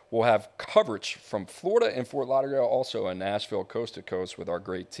 We'll have coverage from Florida and Fort Lauderdale, also in Nashville, coast to coast with our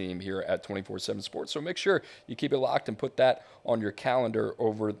great team here at 24/7 Sports. So make sure you keep it locked and put that on your calendar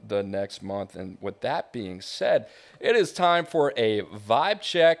over the next month. And with that being said, it is time for a vibe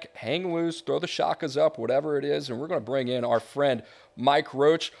check. Hang loose, throw the shakas up, whatever it is. And we're going to bring in our friend Mike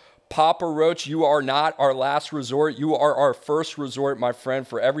Roach. Papa Roach, you are not our last resort. You are our first resort, my friend,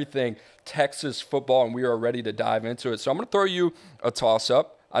 for everything Texas football, and we are ready to dive into it. So I'm going to throw you a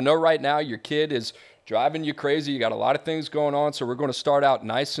toss-up. I know right now your kid is driving you crazy. You got a lot of things going on, so we're going to start out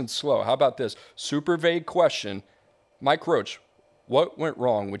nice and slow. How about this? Super vague question. Mike Roach, what went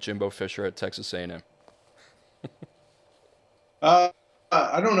wrong with Jimbo Fisher at Texas A&M? I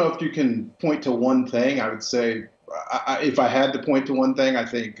don't know if you can point to one thing. I would say if I had to point to one thing, I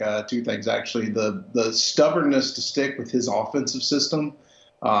think two things, actually. The stubbornness to stick with his offensive system.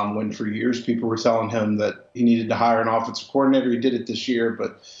 When for years people were telling him that he needed to hire an offensive coordinator. He did it this year,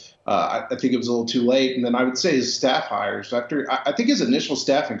 but I think it was a little too late. And then I would say his staff hires. I think his initial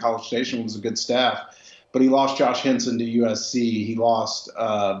staff in College Station was a good staff, but he lost Josh Henson to USC. He lost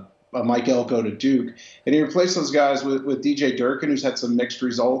Mike Elko to Duke. And he replaced those guys with DJ Durkin, who's had some mixed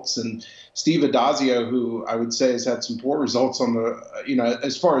results, and Steve Adazio, who I would say has had some poor results on the,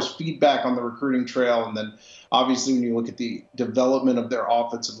 as far as feedback on the recruiting trail. And then obviously when you look at the development of their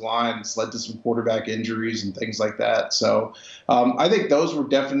offensive line, it's led to some quarterback injuries and things like that. So I think those were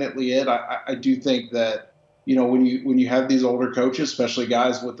definitely it. I do think that, when you have these older coaches, especially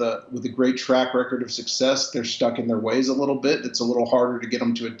guys with a great track record of success, they're stuck in their ways a little bit. It's a little harder to get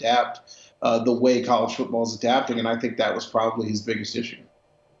them to adapt the way college football is adapting, and I think that was probably his biggest issue.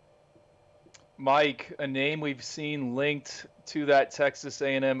 Mike, a name we've seen linked to that Texas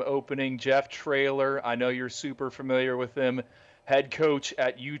A&M opening, Jeff Traylor. I know you're super familiar with him, head coach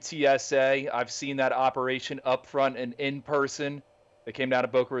at UTSA. I've seen that operation up front and in person. They came down to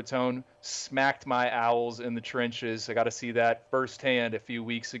Boca Raton, smacked my Owls in the trenches. I got to see that firsthand a few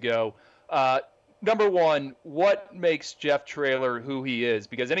weeks ago. Number one, what makes Jeff Traylor who he is?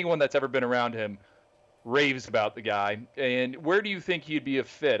 Because anyone that's ever been around him raves about the guy. And where do you think he'd be a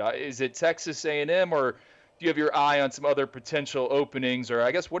fit? Is it Texas A&M, or do you have your eye on some other potential openings? Or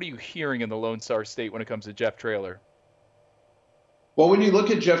I guess, what are you hearing in the Lone Star State when it comes to Jeff Traylor? Well, when you look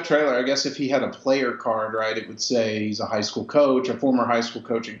at Jeff Traylor, I guess if he had a player card, right, it would say he's a high school coach, a former high school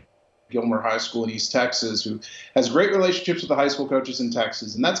coach at Gilmer High School in East Texas, who has great relationships with the high school coaches in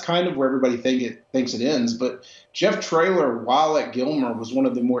Texas. And that's kind of where everybody thinks it ends. But Jeff Traylor, while at Gilmer, was one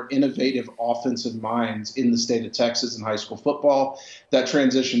of the more innovative offensive minds in the state of Texas in high school football. That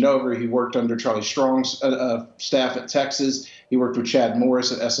transitioned over. He worked under Charlie Strong's staff at Texas. He worked with Chad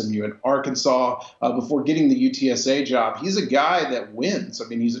Morris at SMU in Arkansas before getting the UTSA job. He's a guy that wins. I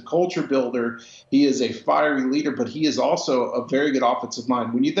mean, he's a culture builder. He is a fiery leader, but he is also a very good offensive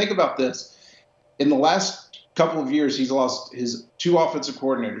mind. When you think about this, in the last couple of years, he's lost his two offensive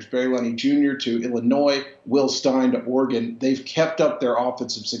coordinators, Barry Lunny Jr. to Illinois, Will Stein to Oregon. They've kept up their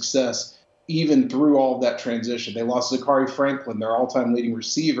offensive success even through all of that transition. They lost Zachary Franklin, their all-time leading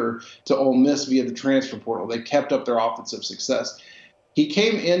receiver, to Ole Miss via the transfer portal. They kept up their offensive success. He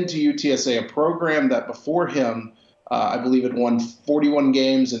came into UTSA, a program that before him, I believe, had won 41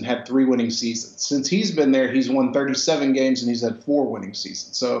 games and had 3 winning seasons. Since he's been there, he's won 37 games and he's had 4 winning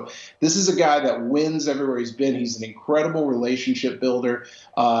seasons. So this is a guy that wins everywhere he's been. He's an incredible relationship builder.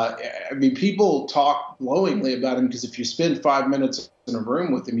 People talk glowingly about him because if you spend 5 minutes in a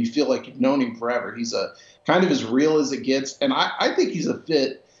room with him, you feel like you've known him forever. He's a kind of as real as it gets. And I think he's a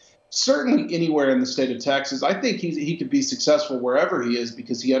fit certainly anywhere in the state of Texas. I think he could be successful wherever he is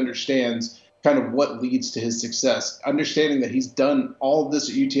because he understands kind of what leads to his success, understanding that he's done all of this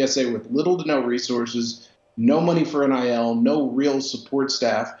at UTSA with little to no resources, no money for NIL, no real support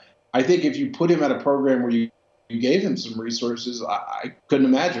staff. I think if you put him at a program where you gave him some resources, I couldn't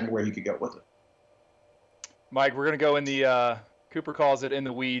imagine where he could go with it. Mike, we're going to go in the Cooper calls it in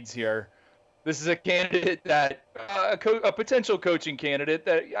the weeds here. This is a candidate that a potential coaching candidate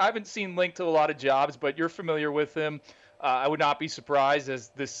that I haven't seen linked to a lot of jobs, but you're familiar with him. I would not be surprised as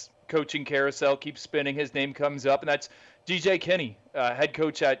this coaching carousel keeps spinning. His name comes up, and that's G.J. Kinney, head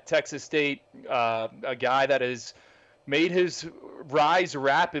coach at Texas State, a guy that has made his rise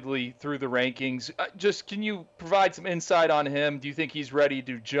rapidly through the rankings. Just can you provide some insight on him? Do you think he's ready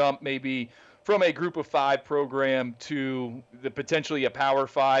to jump maybe from a group of 5 program to the potentially a Power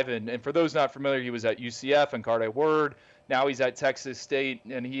 5? And for those not familiar, he was at UCF and Cardi Word. Now he's at Texas State,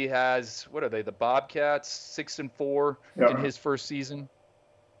 and he has, what are they, the Bobcats, 6-4 in his first season?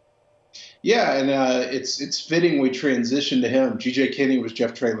 Yeah, and it's fitting we transition to him. G.J. Kinney was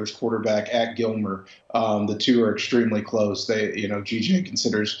Jeff Traylor's quarterback at Gilmer. The two are extremely close. G.J.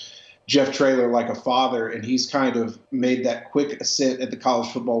 considers Jeff Traylor like a father, and he's kind of made that quick ascent at the college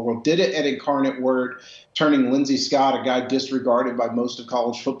football world. Did it at Incarnate Word, turning Lindsey Scott, a guy disregarded by most of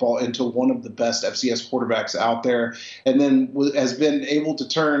college football, into one of the best FCS quarterbacks out there, and then has been able to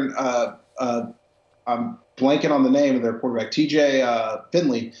turn I'm blanking on the name of their quarterback, T.J.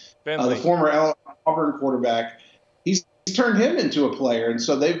 Finley. The former Auburn quarterback. He's turned him into a player, and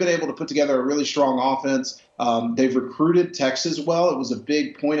so they've been able to put together a really strong offense. They've recruited Texas well. It was a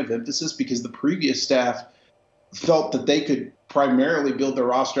big point of emphasis because the previous staff felt that they could primarily build their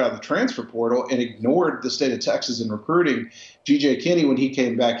roster out of the transfer portal and ignored the state of Texas in recruiting. G.J. Kinney, when he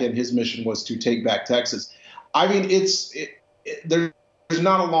came back in, his mission was to take back Texas. I mean, there's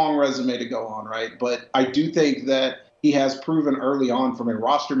not a long resume to go on, right? But I do think that he has proven early on from a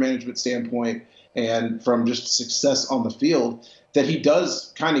roster management standpoint and from just success on the field that he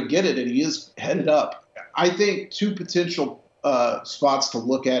does kind of get it, and he is headed up. I think 2 potential spots to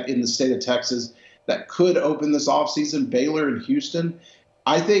look at in the state of Texas that could open this offseason, Baylor and Houston.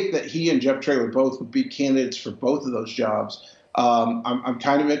 I think that he and Jeff Traylor both would be candidates for both of those jobs. I'm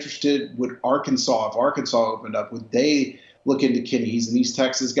kind of interested, would Arkansas, if Arkansas opened up, would they look into Kinney? He's an East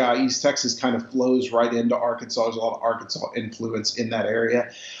Texas guy. East Texas kind of flows right into Arkansas. There's a lot of Arkansas influence in that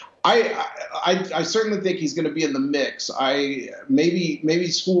area. I certainly think he's going to be in the mix. Maybe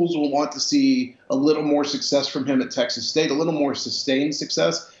schools will want to see a little more success from him at Texas State, a little more sustained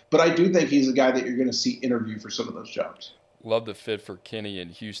success. But I do think he's a guy that you're going to see interview for some of those jobs. Love the fit for Kinney in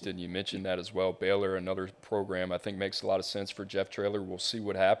Houston. You mentioned that as well. Baylor, another program I think makes a lot of sense for Jeff Traylor. We'll see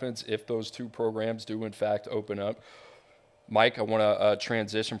what happens if those 2 programs do, in fact, open up. Mike, I want to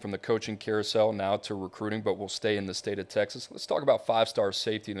transition from the coaching carousel now to recruiting, but we'll stay in the state of Texas. Let's talk about 5-star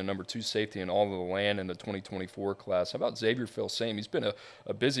safety, the number 2 safety in all of the land in the 2024 class. How about Xavier Filsaime? He's been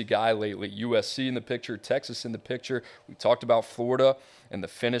a busy guy lately. USC in the picture, Texas in the picture. We talked about Florida and the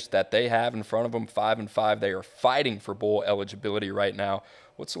finish that they have in front of them, 5-5. They are fighting for bowl eligibility right now.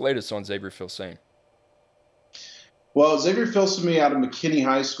 What's the latest on Xavier Filsaime? Well, Xavier Filsaime out of McKinney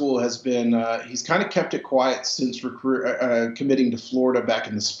High School has been he's kind of kept it quiet since committing to Florida back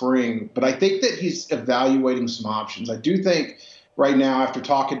in the spring. But I think that he's evaluating some options. I do think right now, after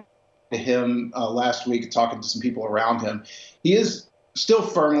talking to him last week and talking to some people around him, he is still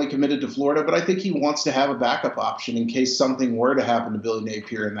firmly committed to Florida, but I think he wants to have a backup option in case something were to happen to Billy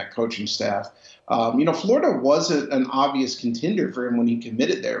Napier and that coaching staff. Florida wasn't an obvious contender for him when he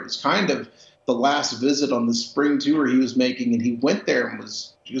committed there. It was kind of the last visit on the spring tour he was making, and he went there and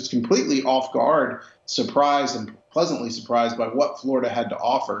was just completely off guard, surprised and pleasantly surprised by what Florida had to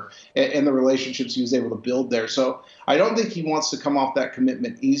offer and the relationships he was able to build there. So I don't think he wants to come off that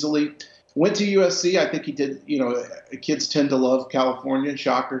commitment easily. Went to USC. I think he did. Kids tend to love California.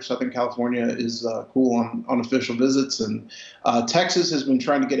 Shocker. Southern California is cool on official visits. And Texas has been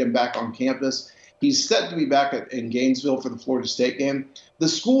trying to get him back on campus. He's set to be back in Gainesville for the Florida State game. The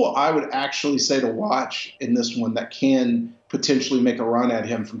school I would actually say to watch in this one that can potentially make a run at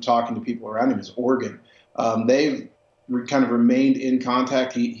him from talking to people around him is Oregon. They've kind of remained in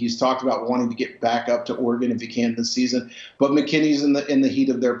contact. He's talked about wanting to get back up to Oregon if he can this season. But McKinney's in the heat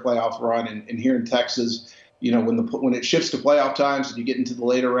of their playoff run, and here in Texas, when it shifts to playoff times and you get into the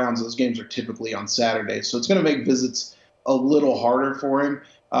later rounds, those games are typically on Saturdays. So it's going to make visits a little harder for him.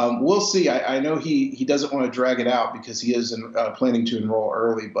 We'll see. I know he doesn't want to drag it out because he is planning to enroll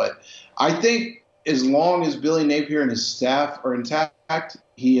early, but I think as long as Billy Napier and his staff are intact,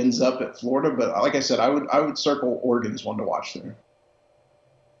 he ends up at Florida. But like I said, I would circle Oregon as one to watch there.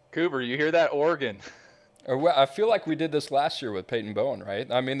 Cooper, you hear that? Oregon. I feel like we did this last year with Peyton Bowen, right?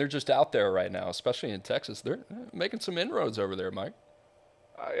 I mean, they're just out there right now, especially in Texas. They're making some inroads over there, Mike.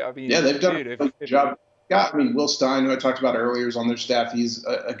 I mean, Yeah, they've done dude, a good job. Yeah, I mean, Will Stein, who I talked about earlier, is on their staff. He's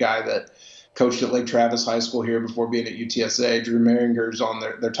a guy that coached at Lake Travis High School here before being at UTSA. Drew Maringer's on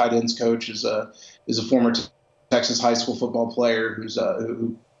their tight ends coach is a former Texas high school football player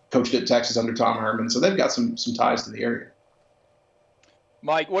who coached at Texas under Tom Herman. So they've got some ties to the area.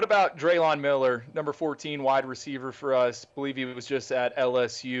 Mike, what about Draylon Miller, number 14 wide receiver for us? I believe he was just at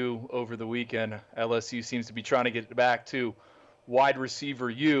LSU over the weekend. LSU seems to be trying to get back to wide receiver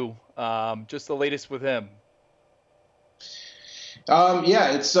U. Just the latest with him.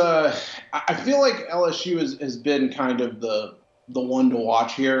 Yeah, it's. I feel like LSU has been kind of the one to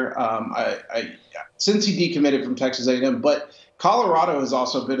watch here. Since he decommitted from Texas A&M, but Colorado has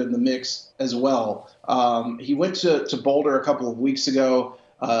also been in the mix as well. He went to Boulder a couple of weeks ago.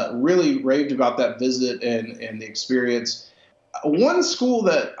 Really raved about that visit and the experience. One school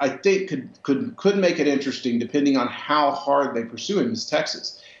that I think could make it interesting, depending on how hard they pursue him, is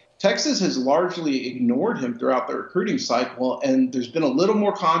Texas. Texas has largely ignored him throughout the recruiting cycle, and there's been a little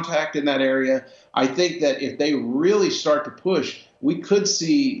more contact in that area. I think that if they really start to push, we could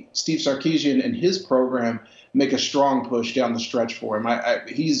see Steve Sarkisian and his program make a strong push down the stretch for him.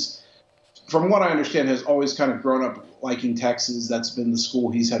 He's, from what I understand, has always kind of grown up liking Texas. That's been the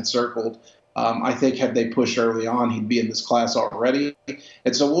school he's had circled. I think had they pushed early on, he'd be in this class already.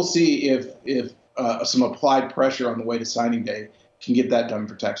 And so we'll see if some applied pressure on the way to signing day can get that done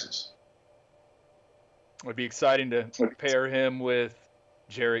for Texas. It would be exciting to pair him with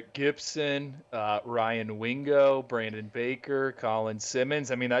Jarrett Gibson, Ryan Wingo, Brandon Baker, Colin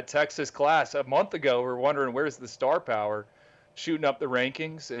Simmons. I mean, that Texas class a month ago, we're wondering where's the star power, shooting up the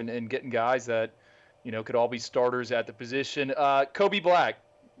rankings and getting guys that, could all be starters at the position. Kobe Black,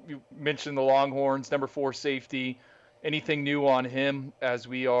 you mentioned the Longhorns, number 4 safety. Anything new on him as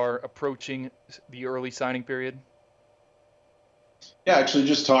we are approaching the early signing period? Yeah, I actually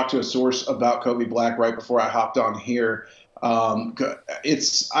just talked to a source about Kobe Black right before I hopped on here.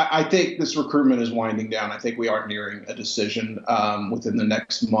 I think this recruitment is winding down. I think we are nearing a decision within the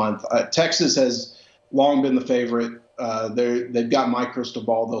next month. Texas has long been the favorite. They've got my crystal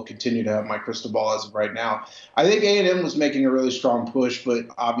ball. They'll continue to have my crystal ball as of right now. I think A&M was making a really strong push, but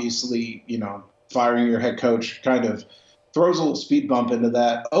obviously, firing your head coach kind of throws a little speed bump into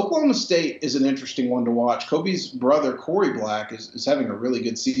that. Oklahoma State is an interesting one to watch. Kobe's brother, Corey Black, is having a really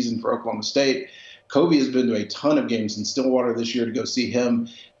good season for Oklahoma State. Kobe has been to a ton of games in Stillwater this year to go see him,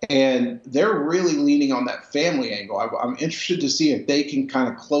 and they're really leaning on that family angle. I'm interested to see if they can kind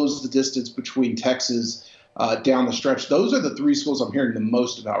of close the distance between Texas down the stretch. Those are the 3 schools I'm hearing the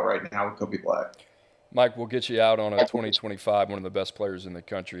most about right now with Kobe Black. Mike, we'll get you out on a 2025, one of the best players in the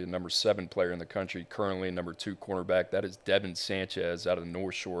country, the number 7 player in the country, currently number 2 cornerback. That is Devin Sanchez out of the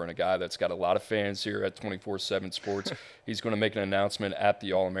North Shore, and a guy that's got a lot of fans here at 24/7 Sports. He's going to make an announcement at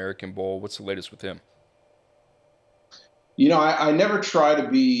the All-American Bowl. What's the latest with him? I never try to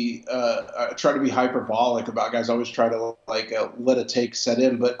be hyperbolic about guys. I always try to let a take set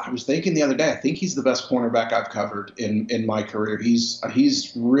in. But I was thinking the other day, I think he's the best cornerback I've covered in my career.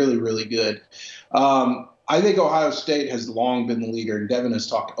 He's really, really good. I think Ohio State has long been the leader, and Devin has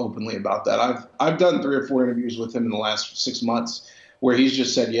talked openly about that. I've done 3 or 4 interviews with him in the last 6 months where he's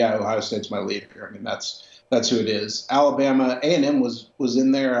just said, "Yeah, Ohio State's my leader." I mean, that's who it is. Alabama, A&M was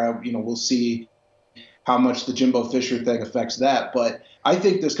in there. We'll see how much the Jimbo Fisher thing affects that. But I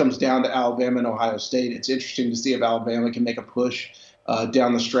think this comes down to Alabama and Ohio State. It's interesting to see if Alabama can make a push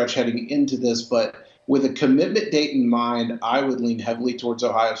down the stretch heading into this. But with a commitment date in mind, I would lean heavily towards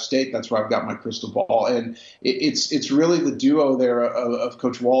Ohio State. That's where I've got my crystal ball. And it's really the duo there of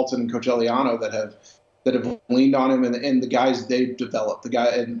Coach Walton and Coach Eliano that have leaned on him and the guys they've developed,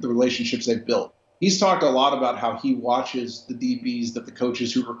 and the relationships they've built. He's talked a lot about how he watches the DBs that the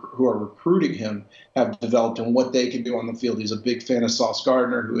coaches who are recruiting him have developed and what they can do on the field. He's a big fan of Sauce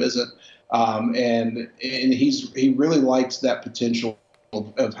Gardner, who isn't, and he really likes that potential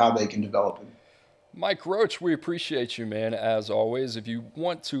of how they can develop him. Mike Roach, we appreciate you, man, as always. If you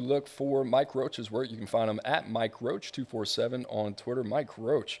want to look for Mike Roach's work, you can find him at Mike Roach 247 on Twitter. Mike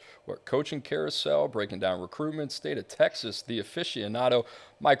Roach, coaching carousel, breaking down recruitment, state of Texas, the aficionado.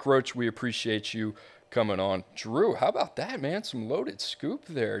 Mike Roach, we appreciate you coming on. Drew, how about that, man? Some loaded scoop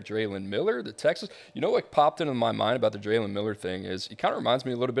there. Draylon Miller, the Texas. You know what popped into my mind about the Draylon Miller thing is he kind of reminds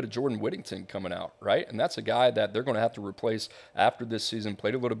me a little bit of Jordan Whittington coming out, right? And that's a guy that they're going to have to replace after this season.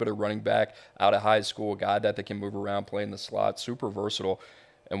 Played a little bit of running back out of high school, a guy that they can move around, play in the slot, super versatile.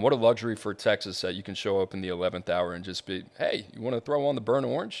 And what a luxury for Texas that you can show up in the 11th hour and just be, hey, you want to throw on the burn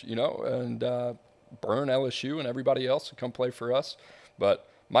orange, and burn LSU and everybody else to come play for us. But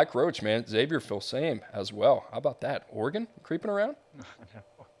Mike Roach, man, Xavier Filsaime as well. How about that? Oregon creeping around?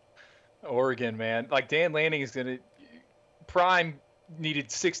 Oregon, man. Like, Dan Lanning is going to – Prime needed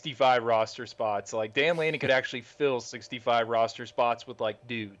 65 roster spots. Like, Dan Lanning could actually fill 65 roster spots with, like,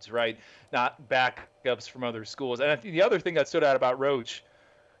 dudes, right? Not backups from other schools. And I think the other thing that stood out about Roach –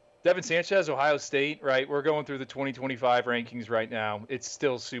 Devin Sanchez, Ohio State, right? We're going through the 2025 rankings right now. It's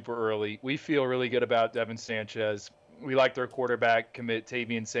still super early. We feel really good about Devin Sanchez. We like their quarterback commit,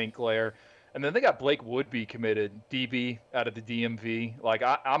 Tavian St. Clair. And then they got Blake Woodby committed, DB out of the DMV. Like,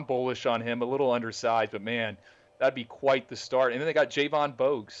 I'm bullish on him, a little undersized, but, man, that'd be quite the start. And then they got Javon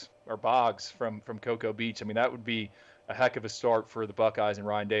Boggs from Cocoa Beach. I mean, that would be a heck of a start for the Buckeyes and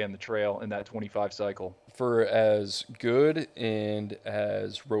Ryan Day on the trail in that 25 cycle. For as good and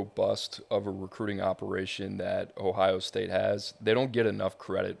as robust of a recruiting operation that Ohio State has, they don't get enough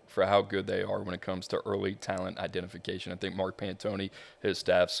credit for how good they are when it comes to early talent identification. I think Mark Pantoni, his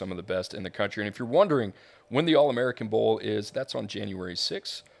staff, some of the best in the country. And if you're wondering when the All-American Bowl is, that's on January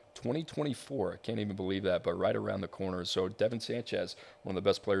 6th. 2024. I can't even believe that, but right around the corner. So Devin Sanchez, one of the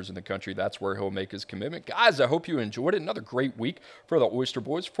best players in the country, that's where he'll make his commitment. Guys, I hope you enjoyed it. Another great week for the Oyster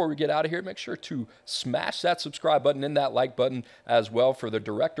Boys. Before we get out of here, make sure to smash that subscribe button and that like button as well. For the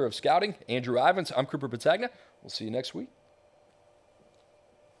Director of Scouting, Andrew Ivins, I'm Cooper Petagna. We'll see you next week.